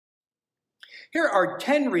Here are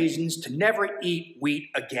 10 reasons to never eat wheat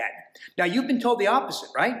again. Now, you've been told the opposite,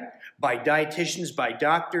 right? By dietitians, by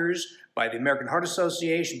doctors, by the American Heart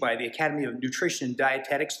Association, by the Academy of Nutrition and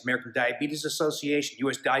Dietetics, the American Diabetes Association,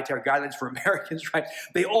 U.S. Dietary Guidelines for Americans, right?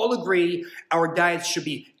 They all agree our diets should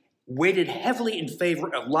be weighted heavily in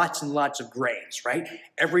favor of lots and lots of grains, right?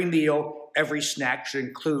 Every meal, every snack should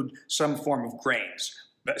include some form of grains,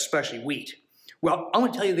 especially wheat. Well, I'm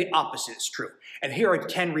going to tell you the opposite is true, and here are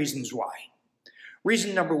 10 reasons why.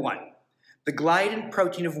 Reason number 1, the gliadin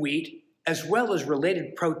protein of wheat, as well as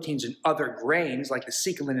related proteins in other grains like the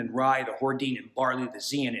secalin in rye, the hordein in barley, the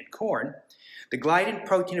zein in corn, the gliadin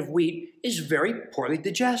protein of wheat is very poorly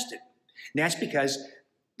digested. And that's because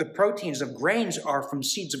the proteins of grains are from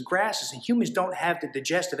seeds of grasses, and humans don't have the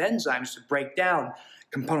digestive enzymes to break down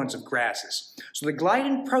components of grasses. So the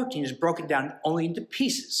gliadin protein is broken down only into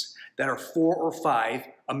pieces that are 4 or 5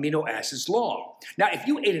 amino acids long. Now, if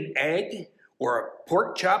you ate an egg, or a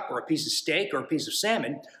pork chop, or a piece of steak, or a piece of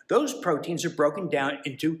salmon, those proteins are broken down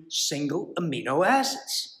into single amino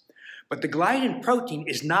acids. But the gliadin protein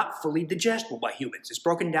is not fully digestible by humans. It's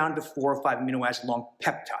broken down to 4 or 5 amino acid long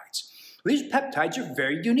peptides. These peptides are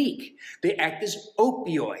very unique. They act as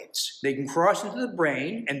opioids. They can cross into the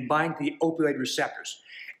brain and bind to the opioid receptors.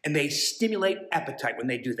 And they stimulate appetite when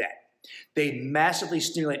they do that. They massively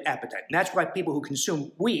stimulate appetite. And that's why people who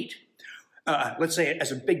consume wheat, let's say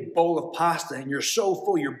as a big bowl of pasta, and you're so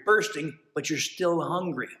full you're bursting, but you're still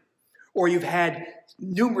hungry. Or you've had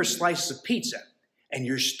numerous slices of pizza, and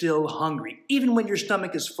you're still hungry, even when your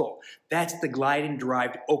stomach is full. That's the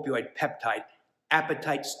gliadin-derived opioid peptide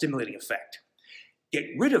appetite-stimulating effect. Get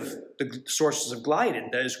rid of the sources of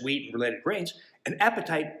gliadin, that is wheat and related grains, and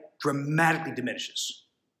appetite dramatically diminishes.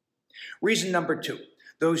 Reason number 2,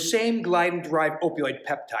 those same gliadin-derived opioid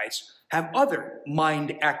peptides have other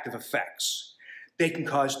mind-active effects. They can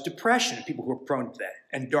cause depression in people who are prone to that,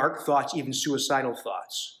 and dark thoughts, even suicidal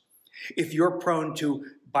thoughts. If you're prone to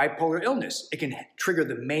bipolar illness, it can trigger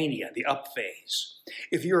the mania, the up phase.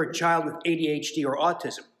 If you're a child with ADHD or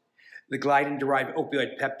autism, the gliadin-derived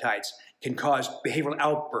opioid peptides can cause behavioral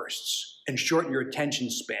outbursts and shorten your attention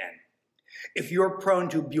span. If you're prone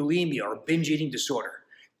to bulimia or binge eating disorder,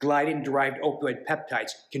 gliadin-derived opioid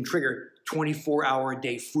peptides can trigger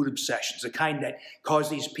 24-hour-a-day food obsessions, the kind that cause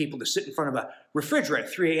these people to sit in front of a refrigerator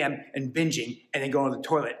at 3 a.m. and binging and then going to the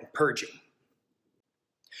toilet and purging.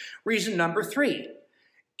 Reason number 3,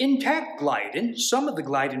 intact gliadin, some of the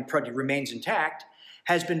gliadin protein remains intact,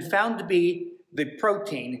 has been found to be the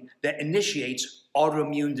protein that initiates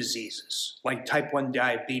autoimmune diseases like type 1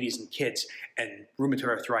 diabetes in kids and rheumatoid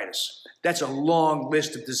arthritis. That's a long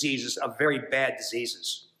list of diseases, of very bad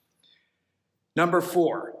diseases. Number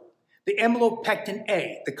 4, the amylopectin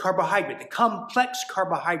A, the carbohydrate, the complex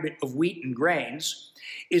carbohydrate of wheat and grains,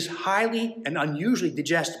 is highly and unusually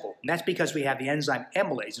digestible. And that's because we have the enzyme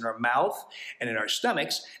amylase in our mouth and in our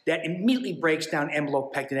stomachs that immediately breaks down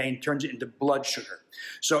amylopectin A and turns it into blood sugar.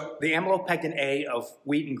 So the amylopectin A of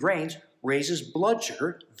wheat and grains raises blood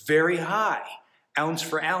sugar very high, ounce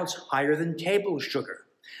for ounce, higher than table sugar.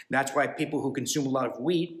 And that's why people who consume a lot of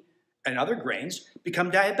wheat and other grains become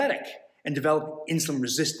diabetic and develop insulin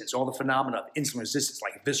resistance, all the phenomena of insulin resistance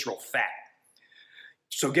like visceral fat.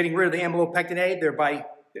 So getting rid of the amylopectin A, thereby,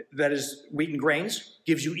 that is wheat and grains,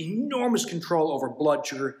 gives you enormous control over blood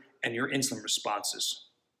sugar and your insulin responses.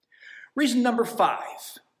 Reason number 5,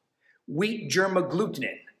 wheat germ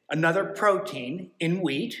agglutinin, another protein in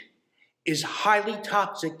wheat, is highly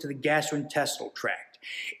toxic to the gastrointestinal tract.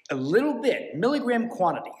 A little bit, milligram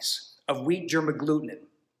quantities of wheat germ agglutinin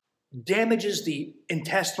damages the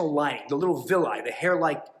intestinal lining, the little villi, the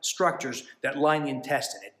hair-like structures that line the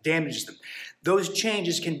intestine. It damages them. Those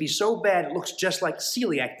changes can be so bad it looks just like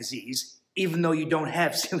celiac disease, even though you don't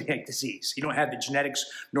have celiac disease. You don't have the genetics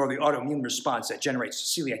nor the autoimmune response that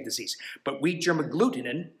generates celiac disease. But wheat germ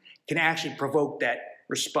agglutinin can actually provoke that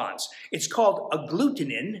response. It's called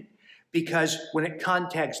agglutinin because when it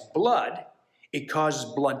contacts blood, it causes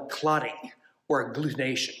blood clotting or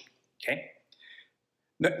agglutination. Okay?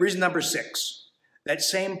 Reason number 6, that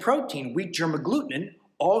same protein, wheat germ agglutinin,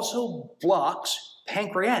 also blocks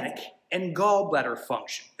pancreatic and gallbladder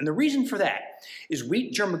function. And the reason for that is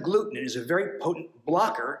wheat germ agglutinin is a very potent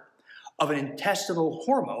blocker of an intestinal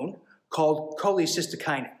hormone called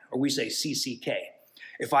cholecystokinin, or we say CCK.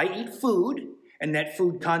 If I eat food and that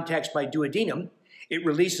food contacts my duodenum, the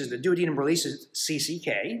duodenum releases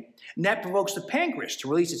CCK, and that provokes the pancreas to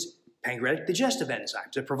release its pancreatic digestive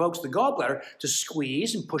enzymes. It provokes the gallbladder to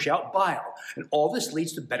squeeze and push out bile. And all this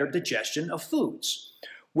leads to better digestion of foods.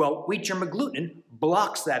 Well, wheat germ agglutinin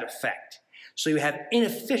blocks that effect. So you have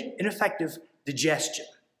ineffective digestion.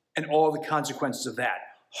 and all the consequences of that: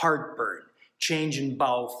 heartburn, change in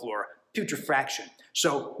bowel flora, putrefaction.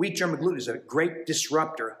 So wheat germ gluten is a great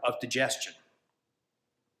disruptor of digestion.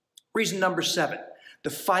 Reason number 7, the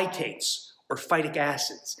phytates or phytic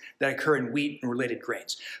acids that occur in wheat and related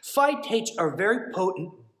grains. Phytates are very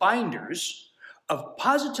potent binders of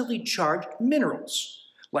positively charged minerals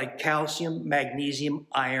like calcium, magnesium,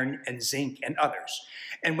 iron, and zinc, and others.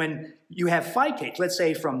 And when you have phytates, let's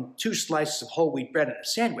say from 2 slices of whole wheat bread in a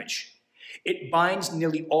sandwich, it binds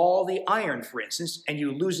nearly all the iron, for instance, and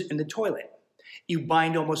you lose it in the toilet. You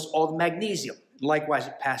bind almost all the magnesium. Likewise,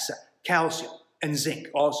 it passes out calcium and zinc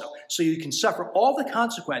also. So you can suffer all the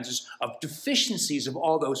consequences of deficiencies of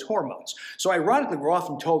all those hormones. So ironically, we're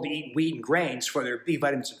often told to eat wheat and grains for their B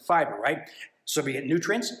vitamins and fiber, right? So we get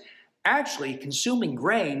nutrients. Actually, consuming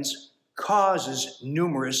grains causes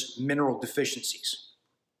numerous mineral deficiencies.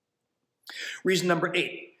 Reason number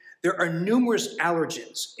 8, there are numerous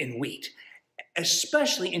allergens in wheat,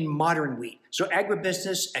 especially in modern wheat. So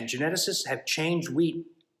agribusiness and geneticists have changed wheat,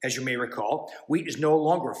 as you may recall. Wheat is no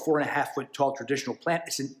longer a 4.5-foot tall traditional plant.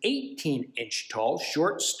 It's an 18-inch tall,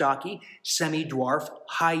 short, stocky, semi-dwarf,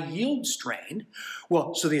 high-yield strain.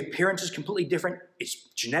 Well, so the appearance is completely different. Its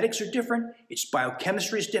genetics are different. Its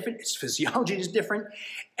biochemistry is different. Its physiology is different.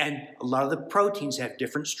 And a lot of the proteins have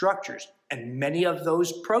different structures. And many of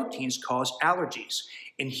those proteins cause allergies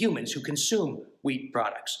in humans who consume wheat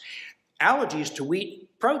products. Allergies to wheat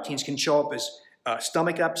proteins can show up as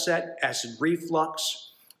stomach upset, acid reflux,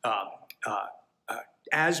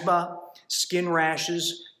 asthma, skin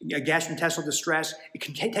rashes, gastrointestinal distress. It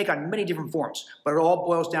can take on many different forms, but it all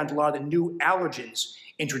boils down to a lot of the new allergens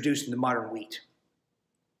introduced into modern wheat.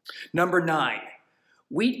 Number 9,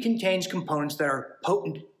 wheat contains components that are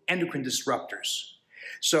potent endocrine disruptors.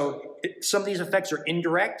 So some of these effects are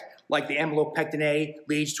indirect, like the amylopectin A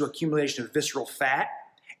leads to accumulation of visceral fat,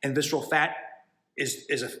 and visceral fat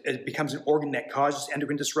it becomes an organ that causes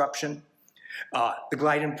endocrine disruption. The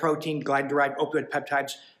gliadin protein, gliadin-derived opioid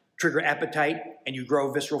peptides trigger appetite, and you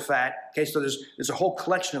grow visceral fat. Okay, so there's a whole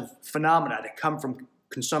collection of phenomena that come from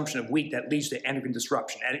consumption of wheat that leads to endocrine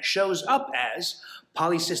disruption, and it shows up as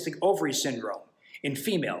polycystic ovary syndrome in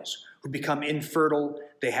females who become infertile.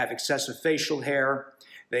 They have excessive facial hair.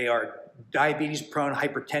 They are diabetes prone,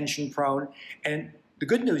 hypertension prone, and the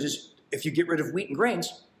good news is if you get rid of wheat and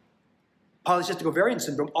grains, polycystic ovarian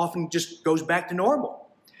syndrome often just goes back to normal.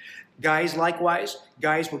 Guys, likewise,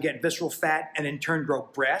 guys will get visceral fat and in turn grow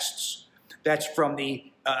breasts. That's from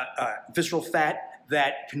the visceral fat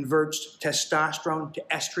that converts testosterone to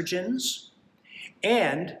estrogens.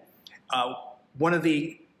 And one of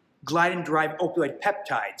the gliadin-derived opioid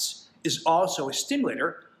peptides is also a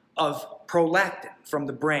stimulator of prolactin from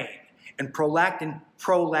the brain. And prolactin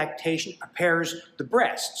prolactation prepares the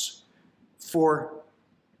breasts for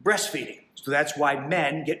breastfeeding. So that's why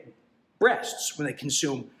men get breasts when they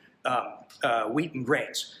consume wheat and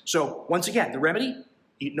grains. So once again, the remedy,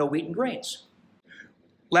 eat no wheat and grains.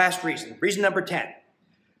 Last reason, reason number 10.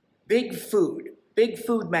 Big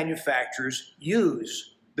food manufacturers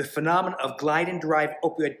use the phenomenon of gliadin-derived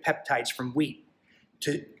opioid peptides from wheat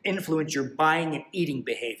to influence your buying and eating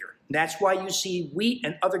behavior. And that's why you see wheat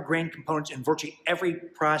and other grain components in virtually every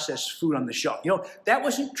processed food on the shelf. You know, that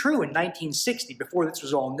wasn't true in 1960 before this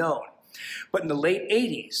was all known. But in the late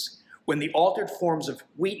 80s, when the altered forms of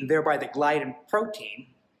wheat and thereby the gliadin protein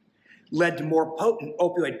led to more potent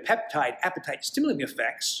opioid peptide appetite stimulating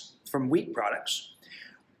effects from wheat products,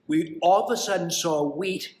 we all of a sudden saw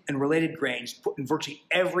wheat and related grains put in virtually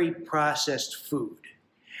every processed food.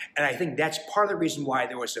 And I think that's part of the reason why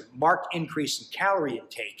there was a marked increase in calorie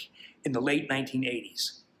intake in the late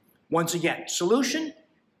 1980s. Once again, solution,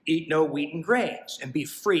 eat no wheat and grains and be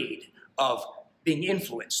freed of being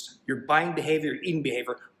influenced, your buying behavior, your eating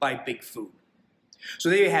behavior, by big food. So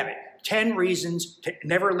there you have it, 10 reasons to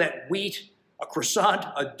never let wheat, a croissant,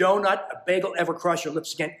 a donut, a bagel ever cross your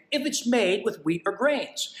lips again if it's made with wheat or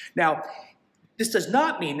grains. Now, this does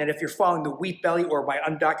not mean that if you're following the Wheat Belly or my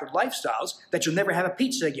Undoctored lifestyles that you'll never have a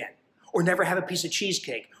pizza again, or never have a piece of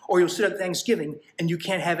cheesecake, or you'll sit at Thanksgiving and you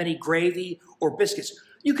can't have any gravy or biscuits.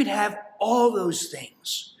 You can have all those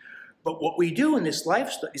things. But what we do in these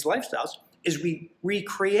lifestyles is we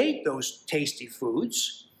recreate those tasty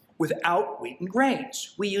foods without wheat and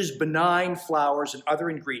grains. We use benign flours and other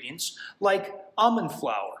ingredients like almond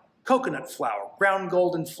flour, coconut flour, ground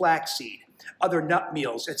golden flaxseed, other nut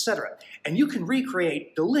meals, etc. And you can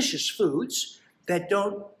recreate delicious foods that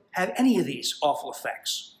don't have any of these awful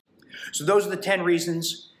effects. So those are the 10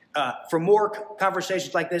 reasons. For more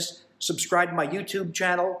conversations like this, subscribe to my YouTube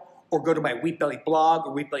channel, or go to my Wheat Belly blog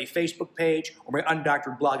or Wheat Belly Facebook page, or my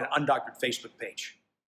Undoctored blog and Undoctored Facebook page.